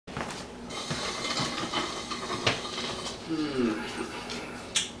Hello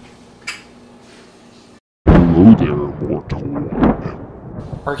there,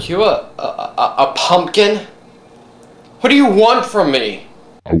 Mortoid. Are you a pumpkin? What do you want from me?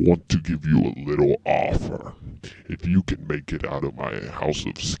 I want to give you a little offer. If you can make it out of my house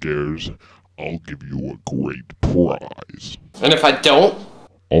of scares, I'll give you a great prize. And if I don't?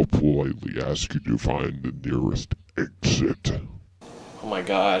 I'll politely ask you to find the nearest exit. Oh my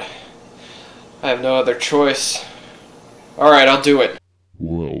god. I have no other choice. Alright, I'll do it.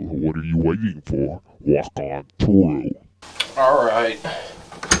 Well, what are you waiting for? Walk on through. Alright.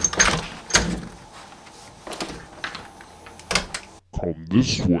 Come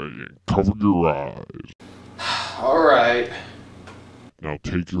this way and cover your eyes. Alright. Now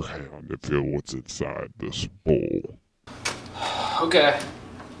take your hand and feel what's inside this bowl. Okay.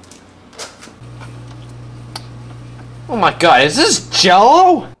 Oh my god, is this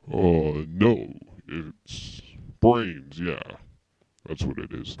Jello? No. It's brains, yeah. That's what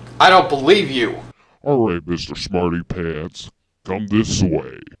it is. I don't believe you. Alright, Mr. Smarty Pants. Come this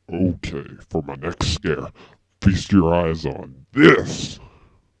way. Okay, for my next scare, feast your eyes on this.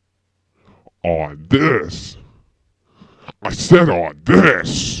 On this. I said on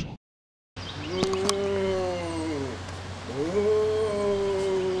this.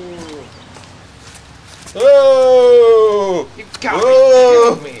 Oh! You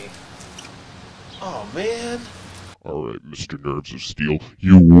got me. Oh man. Alright, Mr. Nerves of Steel,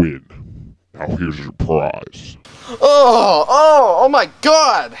 you win. Now here's your prize. Oh my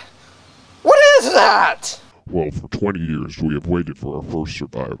god! What is that? Well, for 20 years we have waited for our first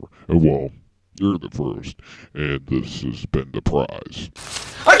survivor. And well, you're the first, and this has been the prize.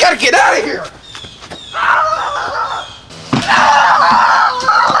 I gotta get out of here!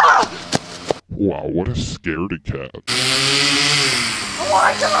 Wow, what a scaredy cat. Oh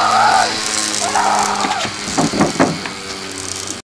my god!